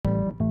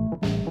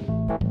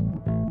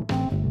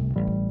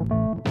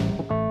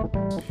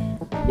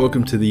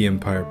Welcome to the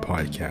Empire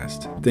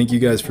Podcast. Thank you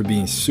guys for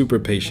being super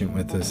patient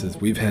with us as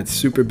we've had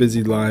super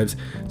busy lives,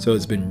 so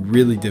it's been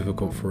really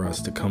difficult for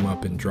us to come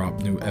up and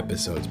drop new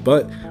episodes,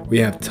 but we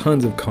have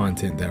tons of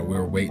content that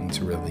we're waiting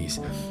to release.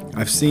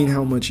 I've seen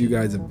how much you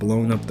guys have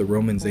blown up the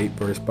Romans 8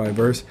 verse by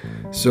verse,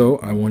 so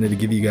I wanted to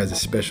give you guys a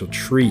special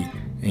treat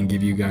and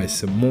give you guys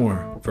some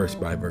more verse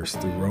by verse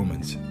through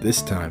Romans.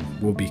 This time,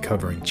 we'll be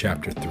covering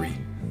chapter 3.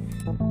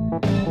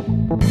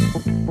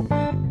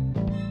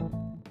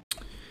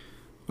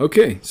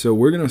 Okay, so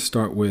we're going to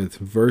start with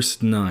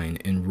verse 9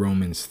 in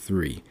Romans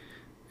 3.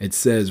 It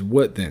says,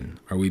 "What then?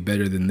 Are we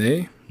better than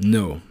they?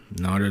 No,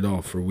 not at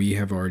all, for we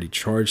have already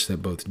charged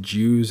that both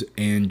Jews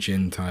and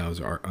Gentiles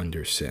are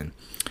under sin."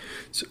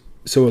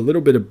 So a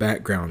little bit of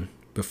background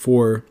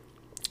before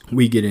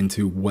we get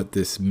into what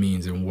this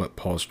means and what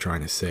Paul's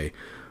trying to say.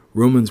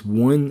 Romans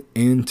 1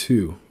 and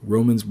 2.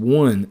 Romans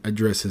 1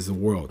 addresses the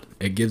world.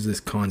 It gives this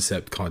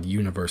concept called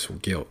universal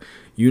guilt.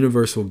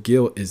 Universal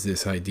guilt is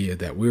this idea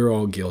that we're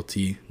all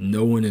guilty.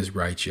 No one is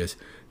righteous.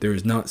 There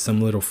is not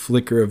some little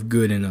flicker of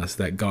good in us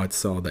that God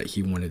saw that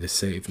he wanted to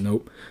save.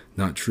 Nope,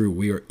 not true.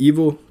 We are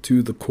evil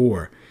to the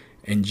core,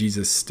 and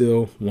Jesus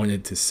still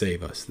wanted to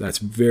save us. That's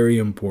very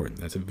important.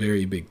 That's a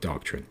very big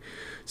doctrine.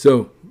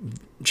 So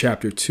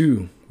chapter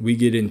 2, we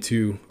get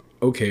into,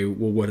 okay,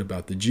 well, what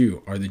about the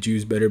Jew? Are the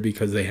Jews better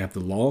because they have the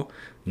law?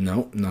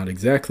 No, not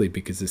exactly,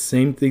 because the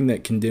same thing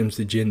that condemns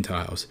the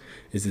Gentiles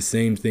is the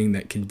same thing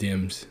that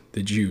condemns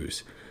the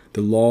Jews.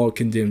 The law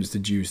condemns the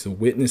Jews. The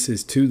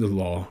witnesses to the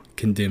law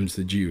condemns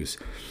the Jews.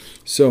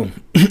 So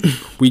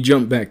we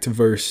jump back to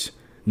verse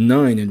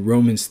 9 in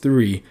Romans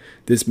 3.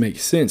 This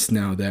makes sense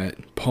now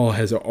that Paul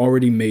has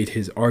already made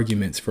his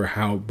arguments for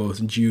how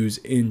both Jews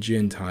and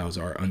Gentiles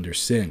are under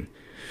sin.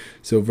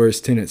 So verse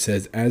 10, it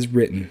says, "As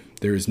written,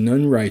 there is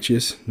none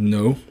righteous,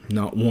 no,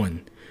 not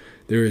one.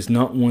 There is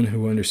not one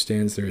who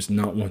understands, there is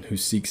not one who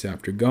seeks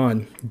after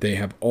God. They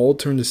have all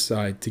turned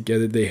aside,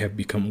 together they have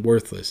become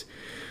worthless.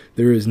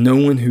 There is no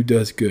one who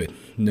does good,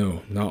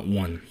 no, not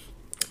one.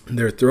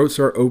 Their throats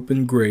are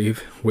open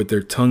grave, with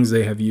their tongues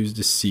they have used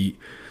deceit.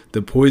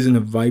 The poison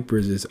of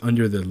vipers is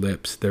under their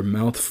lips, their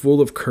mouth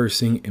full of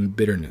cursing and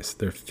bitterness.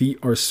 Their feet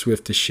are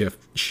swift to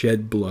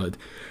shed blood.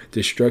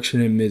 Destruction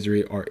and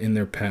misery are in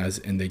their paths,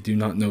 and they do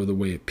not know the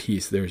way of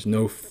peace. There is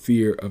no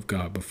fear of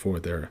God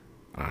before their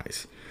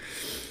eyes."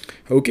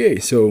 Okay,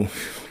 so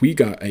we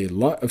got a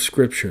lot of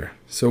scripture.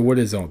 So what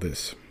is all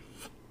this?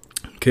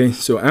 Okay,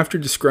 so after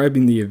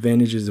describing the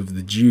advantages of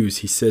the Jews,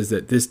 he says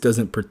that this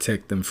doesn't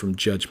protect them from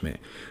judgment.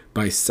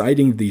 By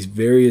citing these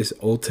various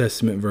Old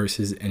Testament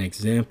verses and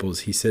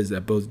examples, he says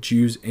that both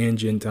Jews and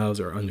Gentiles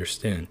are under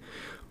sin.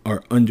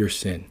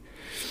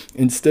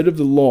 Instead,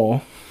 the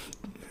law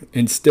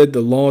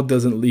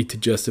doesn't lead to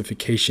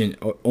justification,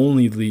 it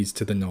only leads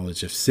to the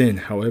knowledge of sin.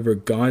 However,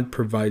 God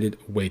provided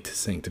a way to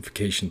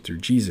sanctification through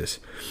Jesus.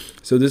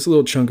 So this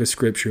little chunk of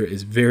scripture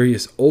is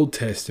various Old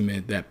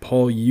Testament that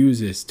Paul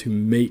uses to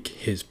make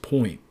his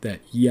point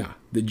that, yeah,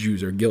 the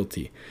Jews are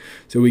guilty.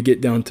 So we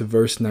get down to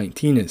verse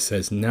 19. It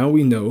says, "Now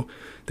we know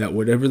that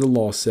whatever the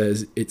law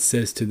says, it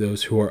says to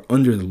those who are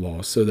under the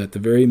law, so that the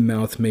very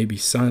mouth may be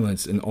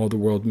silenced and all the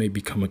world may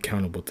become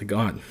accountable to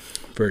God."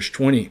 Verse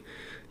 20.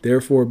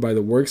 "Therefore, by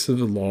the works of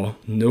the law,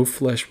 no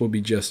flesh will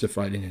be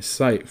justified in his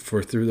sight,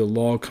 for through the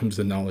law comes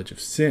the knowledge of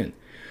sin."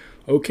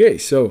 Okay,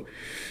 so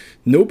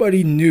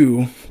nobody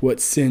knew what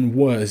sin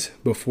was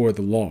before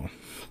the law.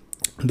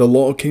 The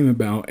law came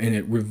about and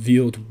it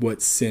revealed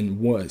what sin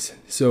was.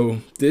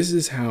 So this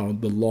is how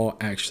the law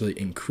actually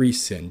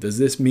increased sin. Does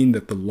this mean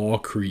that the law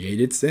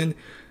created sin?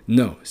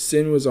 No,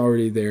 sin was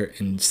already there,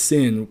 and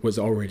sin was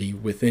already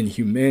within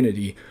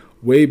humanity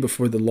way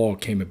before the law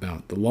came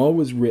about. The law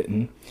was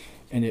written,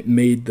 and it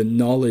made the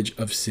knowledge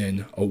of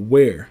sin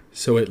aware.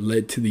 So it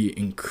led to the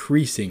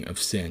increasing of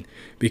sin,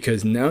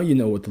 because now you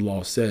know what the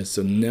law says.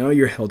 So now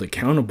you're held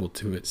accountable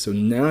to it. So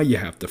now you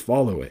have to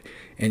follow it.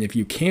 And if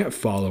you can't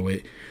follow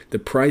it, the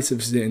price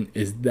of sin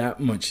is that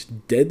much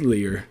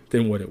deadlier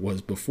than what it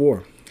was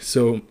before.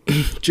 So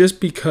just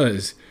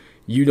because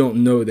you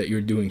don't know that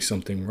you're doing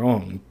something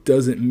wrong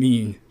doesn't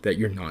mean that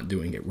you're not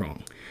doing it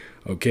wrong.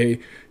 Okay?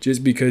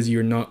 Just because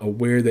you're not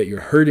aware that you're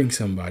hurting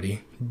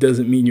somebody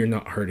doesn't mean you're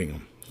not hurting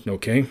them.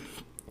 Okay,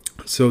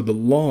 so the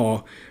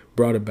law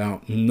brought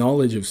about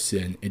knowledge of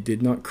sin. It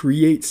did not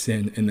create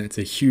sin, and that's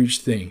a huge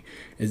thing,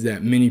 is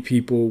that many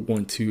people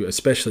want to,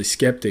 especially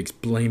skeptics,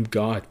 blame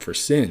God for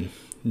sin.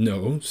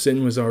 No,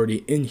 sin was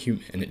already in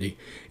humanity.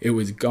 It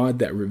was God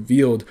that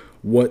revealed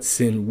what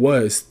sin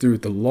was through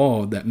the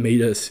law that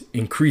made us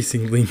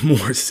increasingly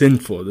more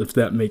sinful, if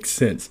that makes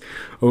sense.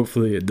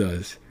 Hopefully it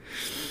does.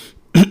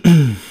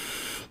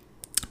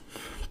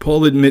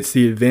 Paul admits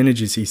the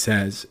advantages he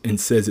has and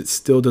says it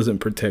still doesn't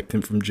protect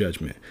him from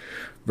judgment.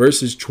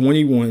 Verses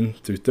 21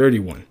 through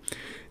 31.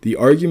 The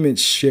argument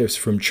shifts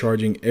from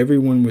charging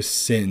everyone with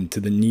sin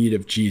to the need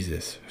of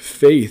Jesus.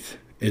 Faith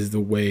is the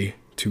way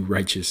to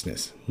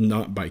righteousness,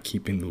 not by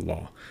keeping the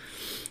law.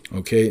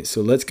 Okay,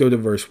 so let's go to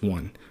verse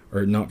 21.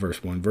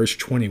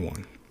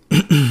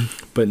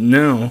 But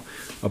now,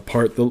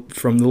 apart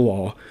from the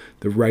law,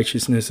 the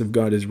righteousness of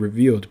God is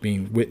revealed,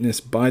 being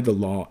witnessed by the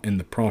law and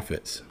the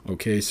prophets.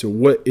 Okay, so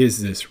what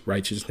is this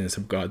righteousness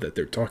of God that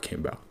they're talking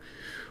about?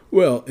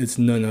 Well, it's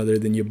none other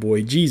than your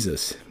boy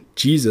Jesus.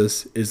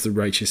 Jesus is the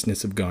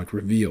righteousness of God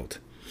revealed.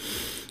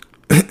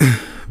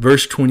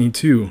 Verse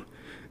 22,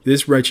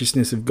 this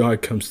righteousness of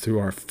God comes through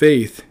our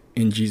faith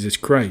in Jesus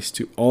Christ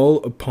to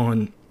all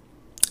upon,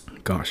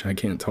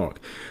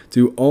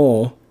 to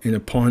all and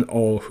upon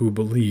all who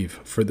believe,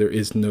 for there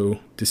is no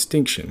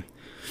distinction.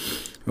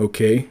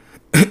 Okay.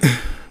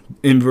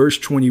 In verse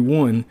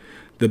 21,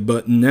 the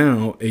but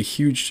now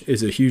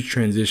is a huge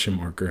transition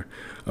marker.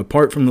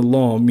 Apart from the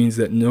law means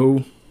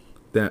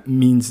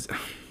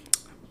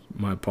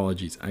my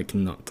apologies, I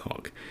cannot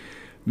talk.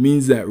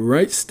 Means that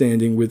right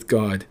standing with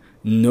God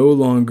no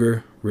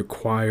longer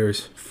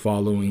requires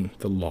following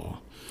the law.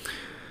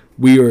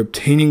 We are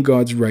obtaining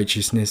God's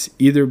righteousness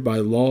either by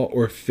law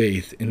or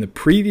faith. In the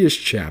previous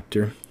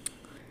chapter,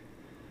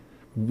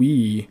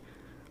 my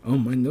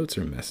notes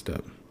are messed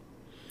up.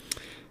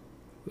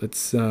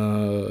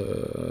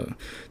 The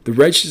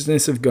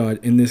righteousness of God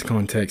in this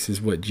context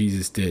is what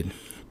Jesus did.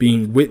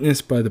 Being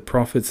witnessed by the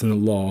prophets and the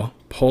law,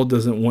 Paul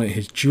doesn't want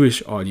his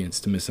Jewish audience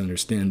to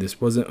misunderstand.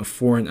 This wasn't a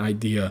foreign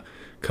idea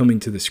coming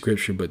to the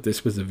scripture, but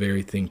this was the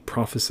very thing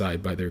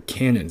prophesied by their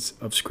canons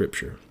of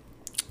scripture.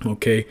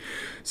 Okay,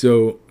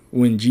 so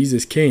when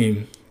Jesus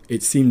came,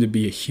 it seemed to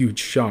be a huge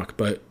shock,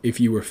 but if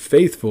you were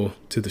faithful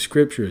to the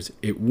scriptures,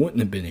 it wouldn't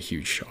have been a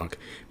huge shock,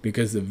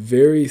 because the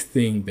very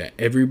thing that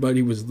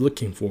everybody was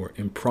looking for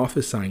and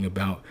prophesying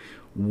about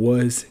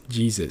was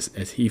Jesus,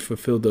 as he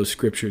fulfilled those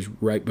scriptures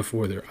right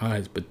before their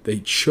eyes, but they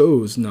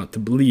chose not to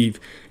believe,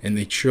 and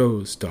they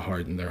chose to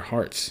harden their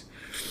hearts.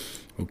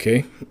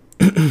 Okay?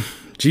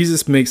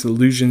 Jesus makes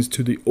allusions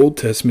to the Old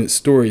Testament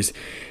stories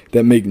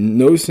that make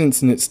no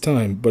sense in its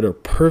time, but are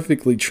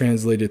perfectly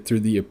translated through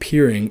the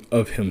appearing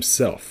of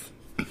himself.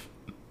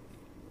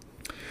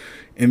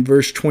 In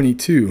verse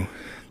 22,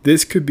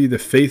 this could be the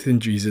faith in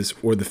Jesus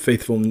or the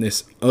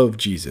faithfulness of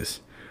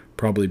Jesus.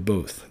 Probably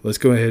both. Let's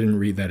go ahead and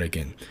read that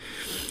again.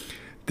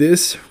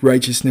 This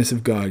righteousness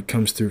of God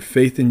comes through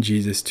faith in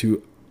Jesus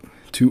to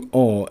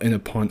all and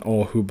upon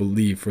all who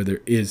believe, for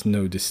there is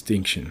no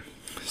distinction.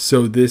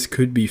 So this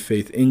could be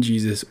faith in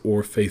Jesus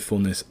or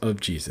faithfulness of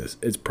Jesus.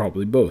 It's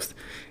probably both,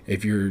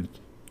 if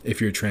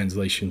your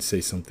translations say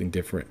something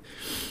different.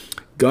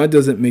 God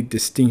doesn't make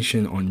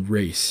distinction on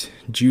race.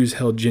 Jews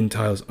held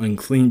Gentiles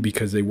unclean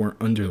because they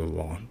weren't under the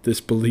law.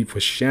 This belief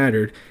was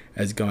shattered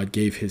as God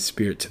gave his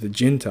spirit to the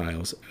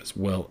Gentiles as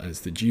well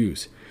as the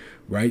Jews.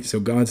 Right? So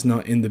God's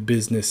not in the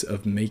business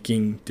of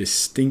making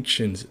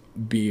distinctions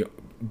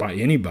by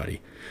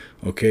anybody.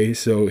 Okay?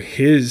 So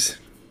his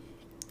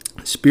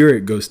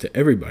spirit goes to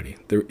everybody.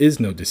 There is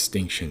no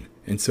distinction.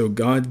 And so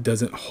God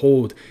doesn't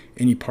hold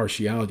any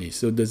partiality.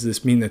 So does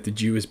this mean that the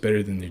Jew is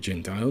better than the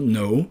Gentile?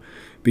 No,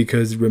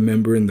 because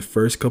remember in the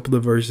first couple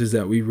of verses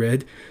that we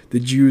read, the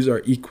Jews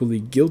are equally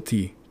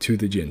guilty to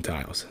the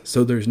Gentiles.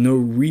 So there's no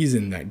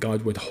reason that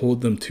God would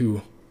hold them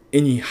to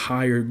any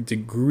higher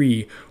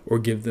degree or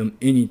give them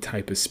any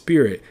type of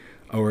spirit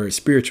or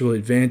spiritual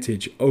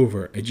advantage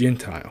over a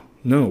Gentile.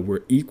 No,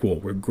 we're equal.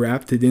 We're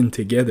grafted in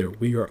together.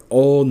 We are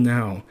all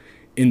now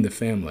in the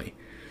family.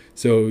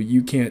 So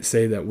you can't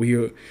say that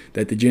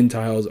that the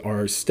Gentiles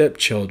are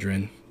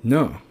stepchildren.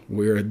 No,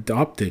 we're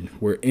adopted.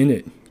 We're in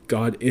it.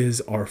 God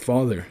is our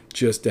Father,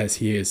 just as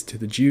he is to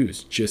the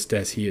Jews, just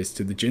as he is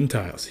to the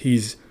Gentiles.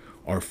 He's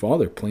our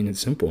Father, plain and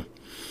simple.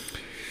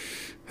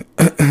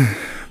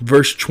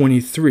 Verse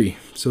 23.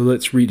 So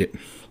let's read it.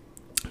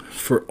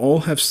 For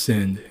all have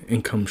sinned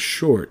and come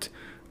short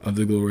of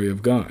the glory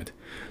of God.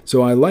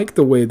 So I like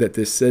the way that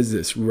this says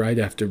this right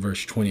after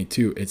verse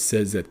 22. It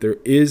says that there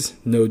is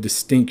no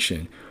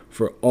distinction,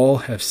 for all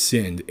have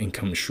sinned and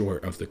come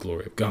short of the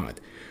glory of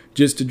God.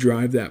 Just to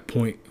drive that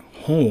point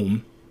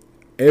home,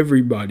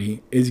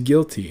 everybody is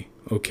guilty.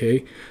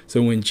 Okay,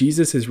 so when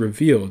Jesus is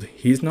revealed,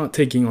 he's not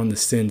taking on the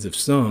sins of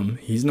some.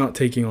 He's not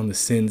taking on the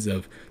sins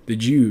of the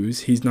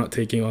Jews. He's not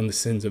taking on the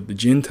sins of the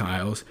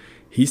Gentiles.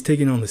 He's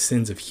taking on the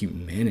sins of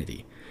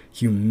humanity.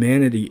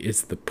 Humanity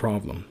is the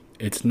problem.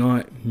 It's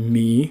not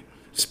me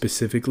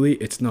specifically.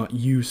 It's not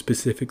you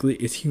specifically.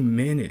 It's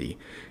humanity.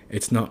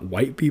 It's not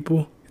white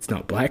people. It's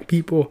not black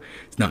people.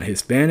 It's not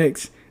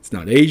Hispanics. It's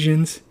not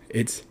Asians.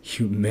 It's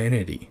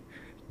humanity.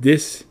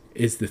 This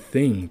is the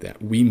thing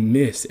that we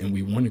miss, and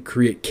we want to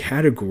create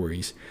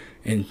categories.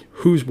 And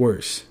who's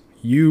worse?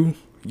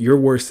 You're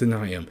worse than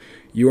I am.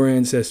 Your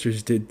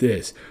ancestors did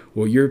this.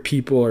 Well, your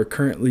people are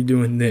currently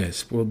doing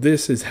this. Well,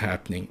 this is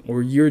happening.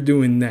 Or you're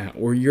doing that.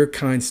 Or your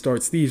kind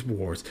starts these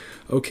wars.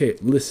 Okay,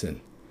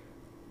 listen.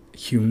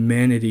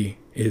 Humanity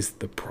is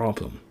the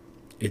problem.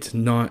 It's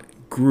not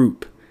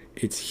group.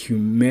 It's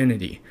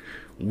humanity.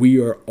 We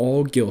are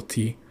all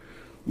guilty.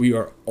 We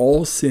are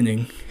all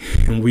sinning.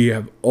 And we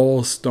have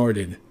all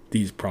started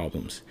these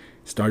problems.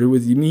 It started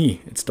with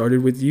me. It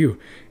started with you.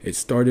 It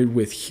started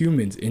with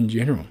humans in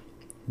general.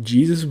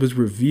 Jesus was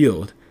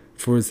revealed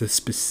for the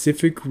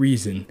specific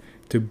reason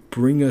to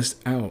bring us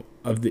out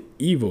of the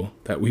evil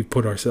that we've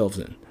put ourselves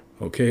in.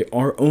 Okay,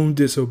 our own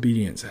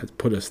disobedience has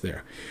put us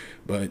there.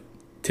 But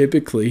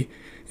typically,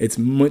 it's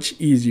much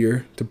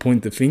easier to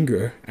point the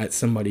finger at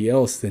somebody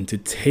else than to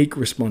take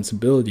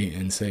responsibility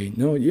and say,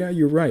 no, yeah,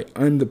 you're right.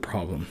 I'm the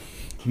problem.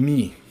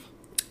 Me.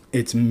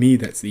 It's me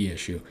that's the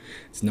issue.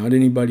 It's not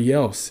anybody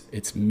else.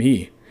 It's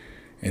me.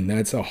 And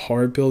that's a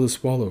hard pill to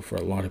swallow for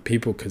a lot of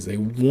people because they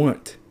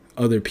want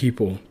other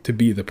people to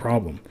be the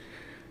problem,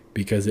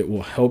 because it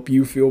will help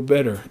you feel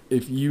better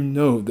if you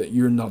know that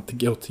you're not the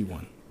guilty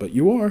one. But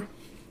you are.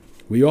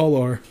 We all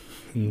are.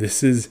 And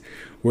this is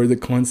where the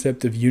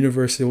concept of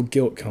universal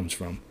guilt comes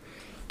from.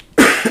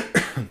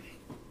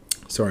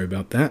 Sorry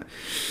about that.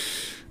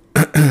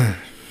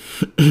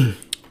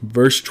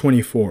 Verse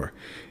 24.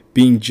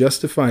 Being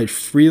justified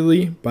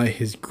freely by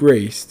his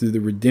grace through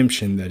the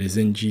redemption that is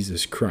in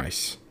Jesus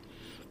Christ.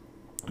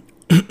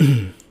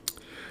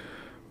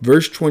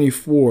 Verse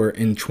 24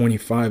 and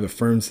 25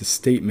 affirms the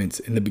statements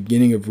in the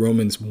beginning of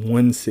Romans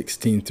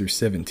 1:16 through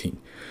 17.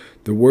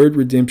 The word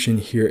redemption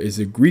here is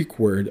a Greek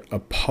word,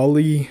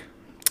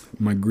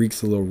 my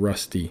Greek's a little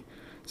rusty,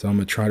 so I'm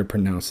going to try to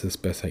pronounce this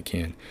best I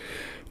can.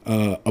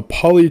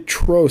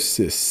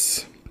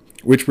 Apolytrosis,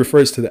 which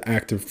refers to the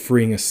act of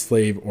freeing a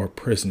slave or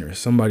prisoner.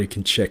 Somebody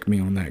can check me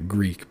on that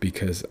Greek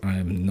because I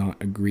am not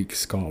a Greek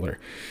scholar.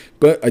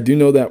 But I do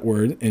know that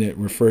word, and it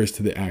refers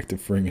to the act of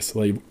freeing a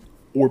slave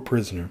or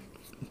prisoner.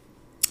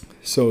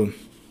 So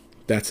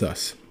that's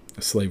us,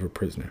 a slave or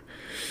prisoner.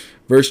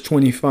 Verse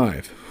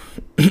 25.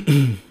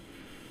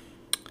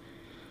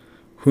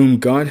 Whom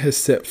God has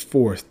set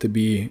forth to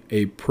be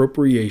a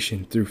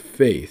propitiation through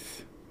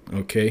faith.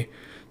 Okay,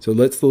 so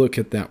let's look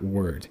at that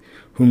word.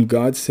 Whom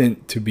God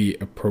sent to be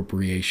a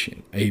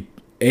propitiation.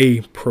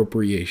 A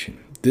propitiation.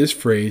 This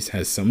phrase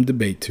has some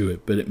debate to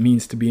it, but it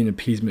means to be an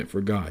appeasement for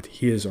God.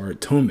 He is our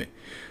atonement.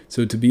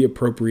 So to be a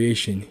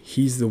propitiation,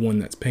 he's the one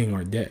that's paying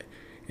our debt.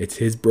 It's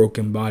his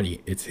broken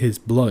body. It's his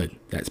blood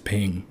that's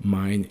paying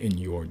mine and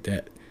your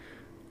debt.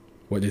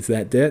 What is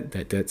that debt?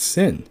 That debt's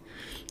sin.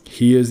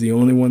 He is the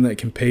only one that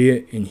can pay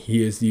it, and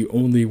he is the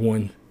only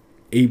one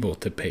able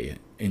to pay it,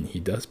 and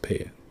he does pay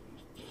it.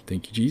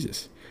 Thank you,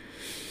 Jesus.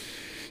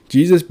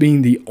 Jesus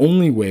being the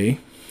only way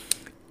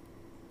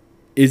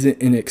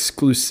isn't an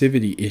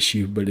exclusivity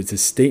issue, but it's a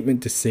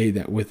statement to say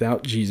that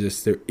without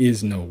Jesus, there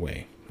is no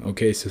way.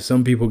 Okay, so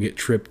some people get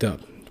tripped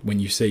up when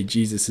you say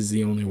Jesus is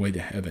the only way to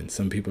heaven.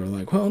 Some people are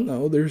like, well,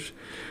 no, there's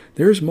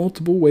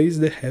multiple ways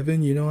to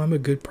heaven. You know, I'm a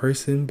good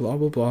person, blah,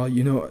 blah, blah.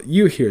 You know,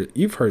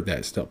 you've heard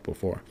that stuff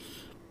before.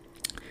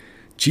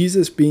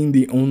 Jesus being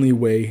the only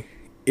way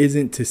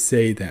isn't to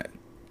say that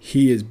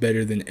he is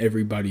better than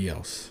everybody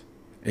else.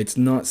 It's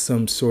not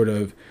some sort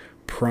of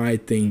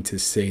pride thing to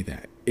say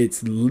that.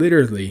 It's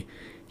literally,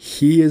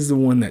 he is the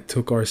one that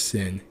took our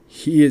sin.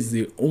 He is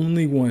the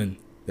only one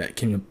that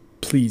can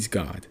please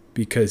God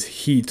because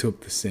he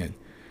took the sin.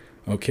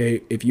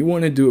 Okay, if you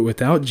want to do it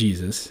without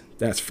Jesus,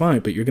 that's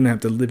fine, but you're going to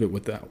have to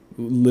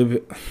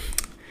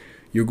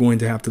you're going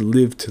to have to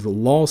live to the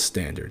law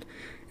standard.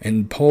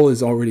 And Paul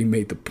has already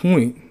made the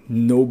point,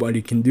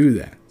 nobody can do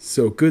that.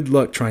 So good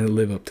luck trying to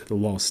live up to the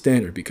law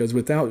standard, because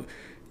without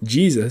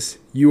Jesus,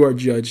 you are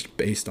judged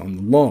based on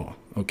the law.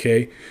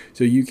 Okay,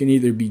 so you can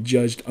either be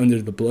judged under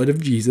the blood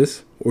of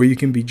Jesus, or you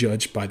can be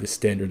judged by the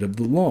standard of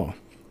the law.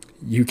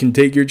 You can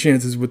take your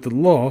chances with the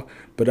law,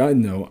 but I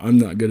know I'm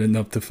not good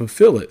enough to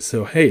fulfill it.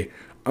 So, hey,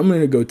 I'm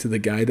going to go to the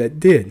guy that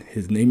did.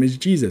 His name is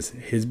Jesus.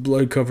 His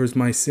blood covers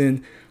my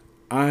sin.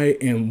 I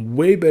am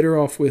way better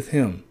off with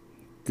him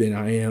than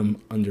I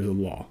am under the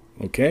law.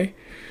 Okay?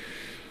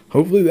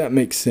 Hopefully that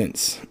makes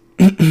sense.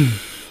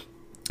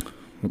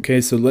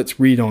 Okay, so let's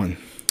read on.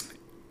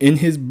 In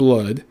his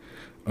blood,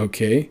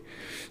 okay?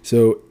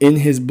 So in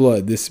his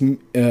blood, this is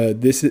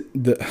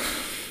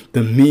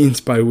the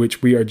means by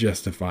which we are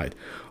justified.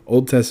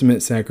 Old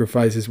Testament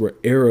sacrifices were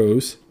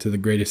arrows to the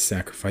greatest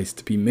sacrifice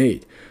to be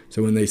made.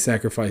 So when they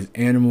sacrificed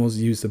animals,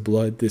 used the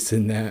blood, this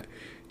and that,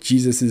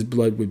 Jesus'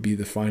 blood would be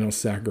the final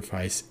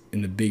sacrifice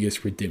and the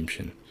biggest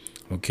redemption.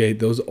 Okay,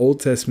 those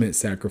Old Testament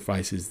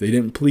sacrifices, they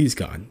didn't please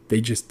God. They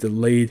just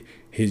delayed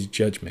his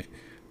judgment.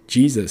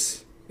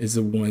 Jesus is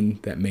the one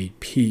that made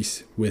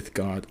peace with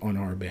God on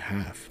our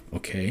behalf.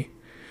 Okay,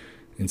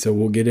 and so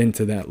we'll get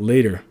into that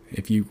later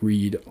if you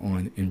read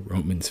on in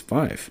Romans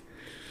 5.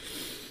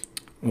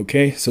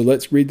 Okay, so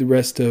let's read the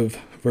rest of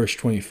verse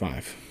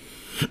 25.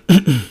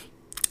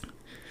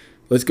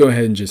 Let's go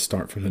ahead and just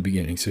start from the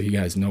beginning so you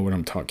guys know what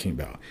I'm talking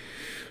about.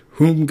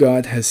 Whom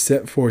God has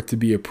set forth to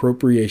be a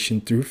propitiation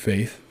through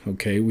faith.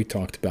 Okay, we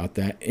talked about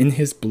that. In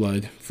his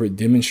blood for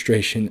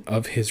demonstration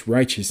of his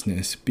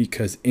righteousness,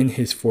 because in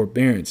his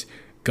forbearance,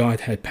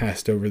 God had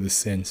passed over the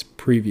sins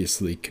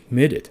previously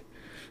committed.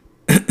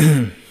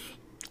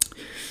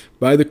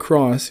 By the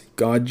cross,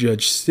 God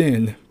judged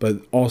sin,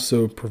 but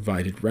also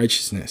provided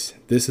righteousness.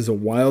 This is a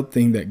wild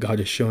thing that God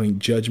is showing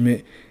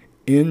judgment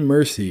and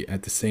mercy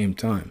at the same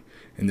time.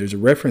 And there's a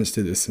reference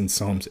to this in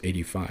Psalms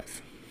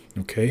 85.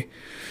 Okay,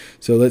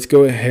 so let's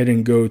go ahead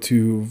and go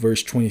to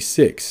verse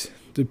 26.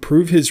 to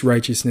prove his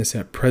righteousness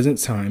at present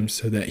time,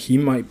 so that he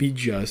might be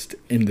just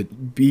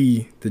and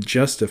be the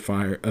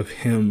justifier of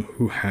him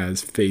who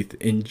has faith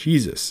in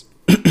Jesus.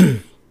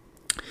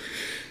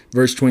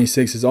 Verse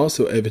 26 is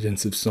also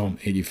evidence of Psalm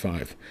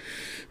 85.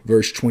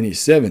 Verse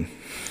 27,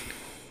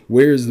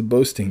 where is the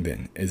boasting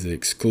then? Is it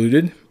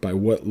excluded? By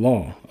what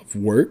law? Of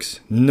works?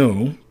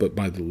 No, but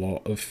by the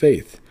law of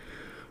faith.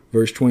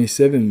 Verse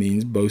 27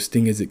 means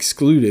boasting is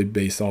excluded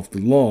based off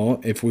the law.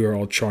 If we are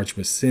all charged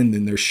with sin,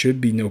 then there should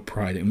be no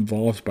pride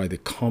involved by the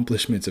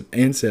accomplishments of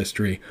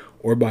ancestry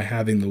or by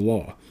having the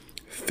law.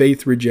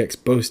 Faith rejects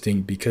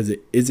boasting because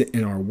it isn't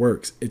in our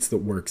works. It's the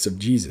works of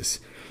Jesus.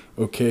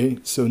 Okay,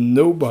 so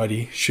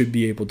nobody should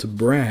be able to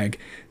brag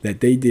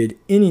that they did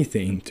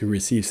anything to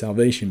receive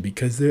salvation,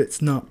 because it's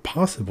not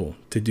possible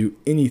to do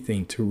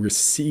anything to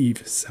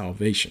receive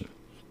salvation.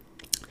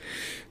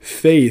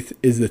 Faith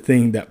is the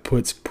thing that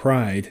puts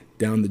pride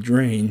down the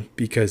drain,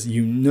 because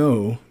you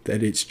know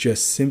that it's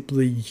just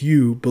simply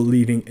you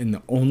believing in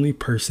the only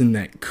person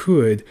that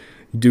could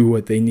do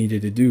what they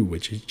needed to do,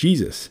 which is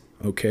Jesus.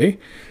 Okay?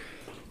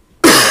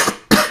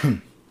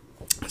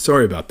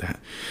 Sorry about that.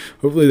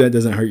 Hopefully that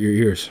doesn't hurt your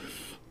ears.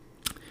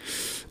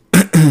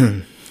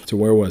 So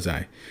where was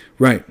I?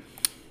 Right.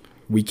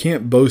 We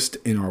can't boast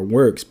in our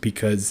works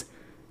because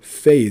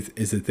faith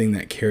is the thing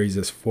that carries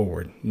us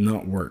forward,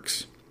 not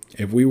works.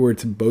 If we were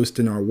to boast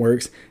in our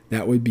works,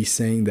 that would be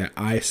saying that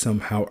I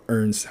somehow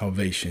earned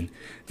salvation,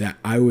 that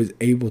I was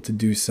able to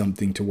do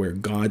something to where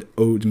God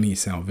owed me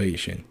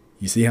salvation.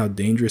 You see how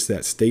dangerous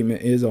that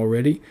statement is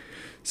already?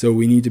 So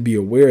we need to be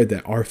aware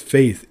that our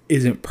faith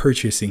isn't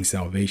purchasing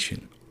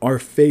salvation. Our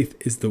faith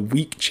is the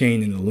weak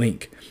chain in the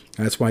link.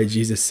 That's why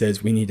Jesus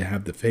says we need to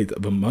have the faith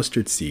of a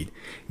mustard seed.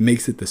 It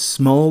makes it the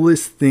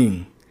smallest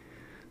thing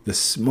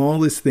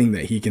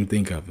that he can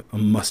think of, a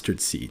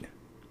mustard seed.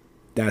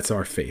 That's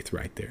our faith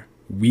right there.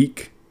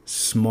 Weak,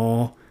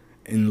 small,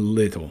 and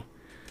little.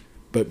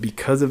 But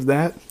because of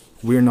that,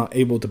 we're not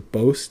able to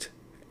boast.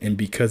 And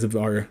because of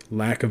our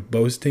lack of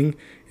boasting,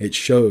 it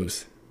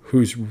shows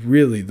who's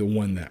really the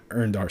one that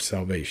earned our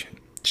salvation.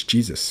 It's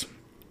Jesus.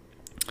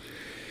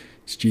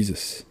 It's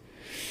Jesus.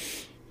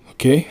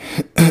 Okay.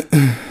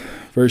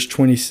 Verse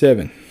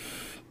 27.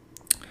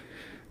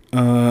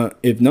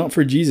 If not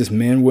for Jesus,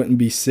 man wouldn't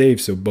be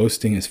saved, so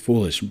boasting is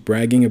foolish.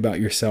 Bragging about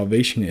your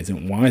salvation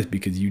isn't wise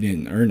because you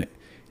didn't earn it.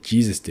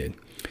 Jesus did.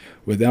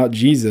 Without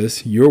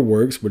Jesus, your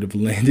works would have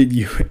landed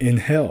you in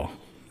hell.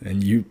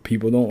 And you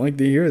people don't like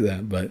to hear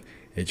that, but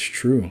it's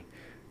true.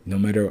 No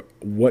matter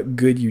what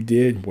good you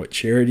did, what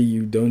charity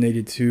you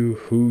donated to,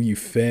 who you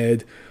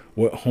fed,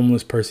 what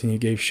homeless person you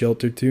gave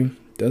shelter to,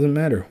 doesn't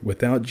matter.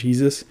 Without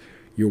Jesus,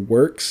 your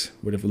works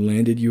would have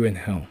landed you in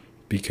hell,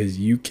 because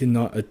you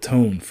cannot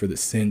atone for the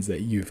sins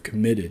that you've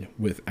committed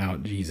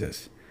without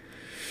Jesus.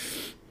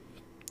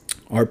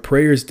 Our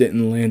prayers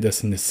didn't land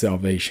us into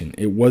salvation.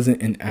 It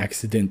wasn't an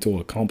accidental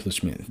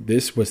accomplishment.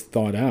 This was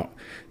thought out.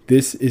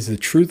 This is the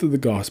truth of the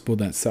gospel,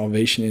 that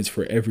salvation is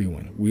for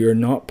everyone. We are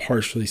not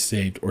partially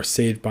saved or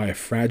saved by a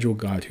fragile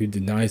God who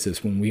denies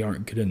us when we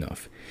aren't good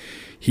enough.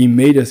 He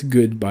made us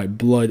good by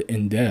blood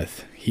and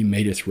death. He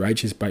made us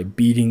righteous by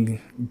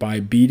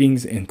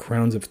beatings and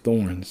crowns of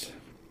thorns.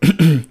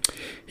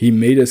 He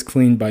made us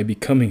clean by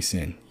becoming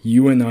sin.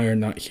 You and I are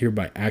not here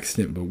by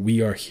accident, but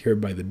we are here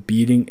by the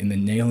beating and the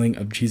nailing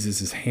of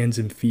Jesus' hands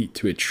and feet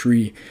to a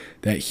tree,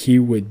 that he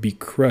would be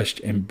crushed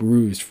and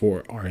bruised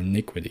for our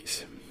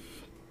iniquities.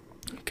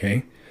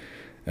 Okay?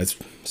 That's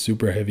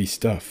super heavy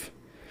stuff.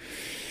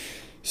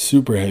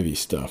 Super heavy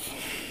stuff.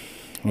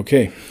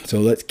 Okay, so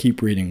let's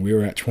keep reading. We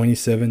were at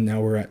 27,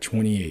 now we're at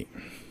 28.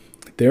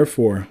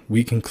 Therefore,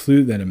 we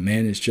conclude that a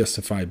man is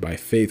justified by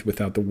faith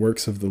without the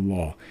works of the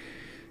law.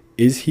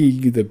 Is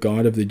he the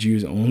God of the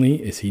Jews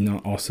only? Is he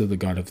not also the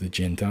God of the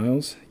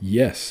Gentiles?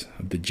 Yes,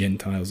 of the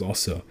Gentiles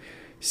also.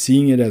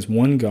 Seeing it as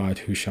one God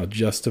who shall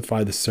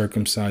justify the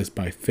circumcised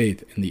by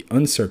faith and the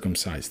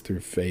uncircumcised through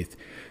faith,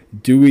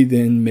 do we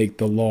then make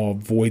the law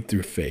void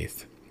through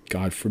faith?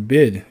 God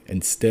forbid.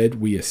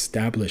 Instead, we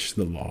establish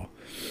the law.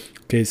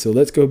 Okay, so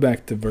let's go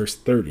back to verse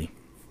 30.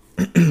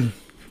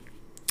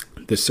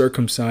 The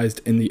circumcised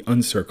and the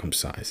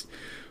uncircumcised.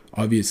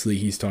 Obviously,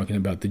 he's talking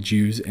about the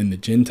Jews and the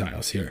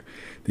Gentiles here.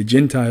 The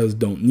Gentiles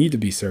don't need to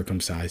be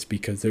circumcised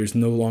because there's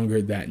no longer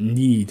that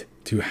need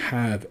to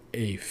have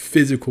a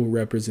physical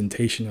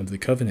representation of the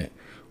covenant.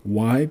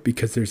 Why?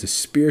 Because there's a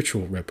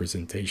spiritual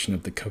representation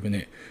of the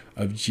covenant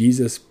of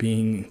Jesus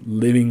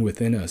living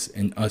within us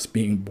and us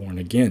being born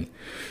again.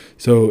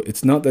 So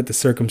it's not that the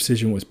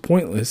circumcision was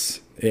pointless.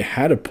 It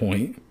had a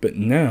point, but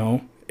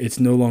now it's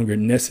no longer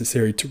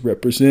necessary to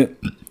represent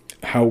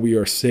how we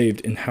are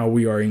saved and how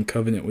we are in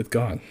covenant with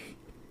God.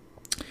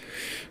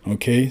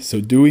 Okay, so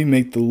do we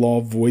make the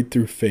law void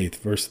through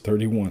faith? Verse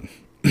 31.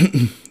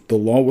 The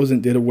law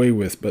wasn't did away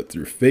with, but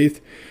through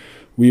faith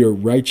we are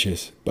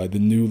righteous by the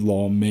new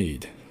law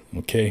made.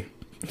 Okay,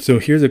 so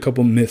here's a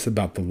couple myths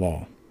about the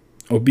law.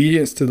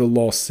 Obedience to the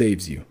law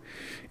saves you.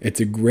 It's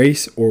a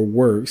grace or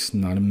works,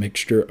 not a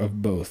mixture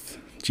of both.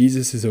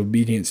 Jesus'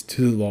 obedience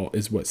to the law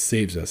is what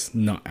saves us,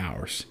 not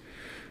ours.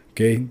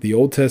 Okay, the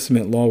Old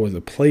Testament law was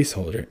a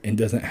placeholder and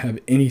doesn't have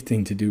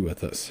anything to do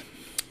with us.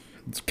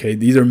 Okay,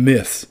 these are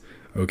myths.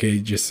 Okay,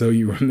 just so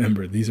you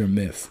remember, these are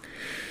myths.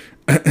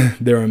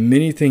 There are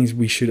many things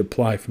we should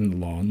apply from the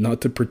law,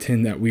 not to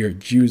pretend that we are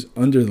Jews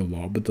under the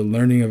law, but the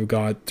learning of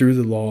God through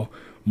the law,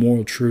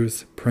 moral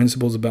truth,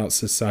 principles about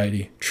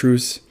society,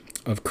 truths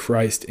of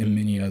Christ, and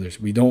many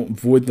others. We don't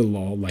void the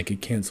law like a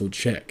canceled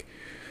check.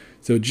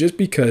 So just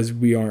because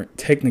we aren't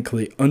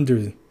technically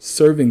under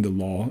serving the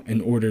law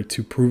in order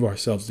to prove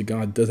ourselves to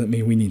God doesn't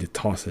mean we need to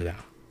toss it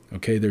out.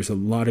 Okay, there's a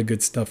lot of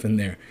good stuff in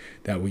there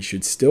that we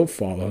should still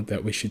follow,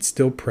 that we should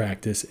still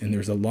practice, and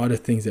there's a lot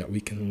of things that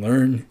we can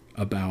learn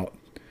about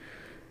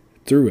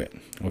through it.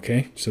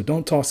 Okay, so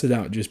don't toss it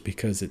out just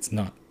because it's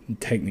not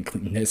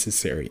technically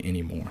necessary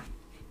anymore.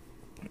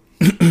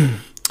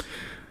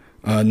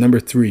 Number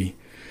 3.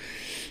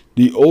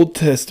 The Old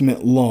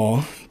Testament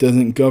law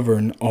doesn't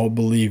govern all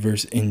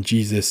believers in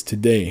Jesus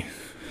today.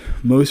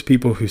 Most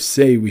people who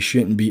say we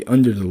shouldn't be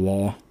under the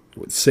law,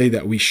 say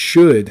that we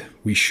should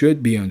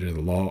be under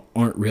the law,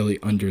 aren't really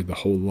under the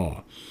whole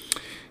law.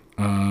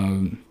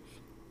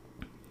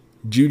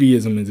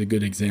 Judaism is a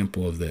good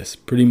example of this.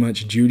 Pretty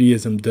much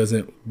Judaism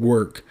doesn't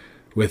work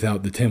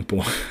without the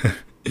temple.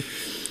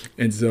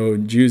 And so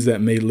Jews that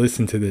may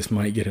listen to this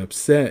might get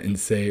upset and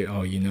say,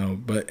 oh,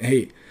 but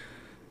hey,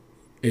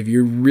 if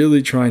you're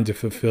really trying to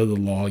fulfill the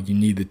law, you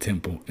need the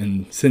temple.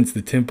 And since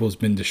the temple's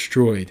been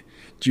destroyed,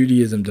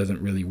 Judaism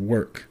doesn't really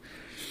work.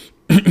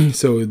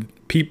 So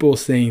people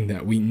saying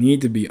that we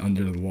need to be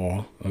under the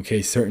law,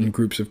 okay, certain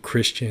groups of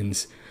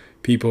Christians,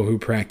 people who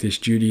practice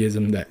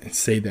Judaism that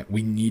say that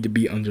we need to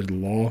be under the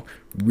law,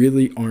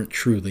 really aren't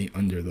truly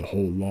under the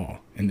whole law.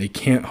 And they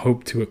can't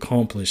hope to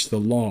accomplish the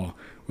law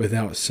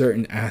without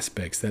certain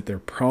aspects that they're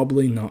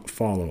probably not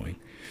following.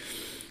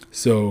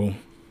 So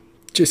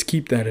just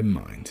keep that in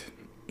mind.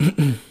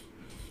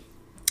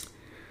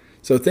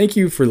 So thank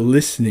you for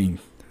listening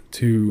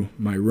to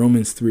my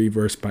Romans 3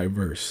 verse by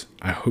verse.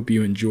 I hope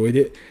you enjoyed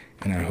it,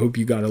 and I hope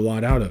you got a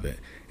lot out of it.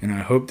 And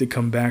I hope to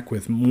come back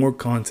with more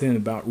content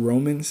about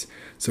Romans.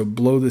 So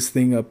blow this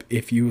thing up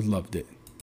if you loved it.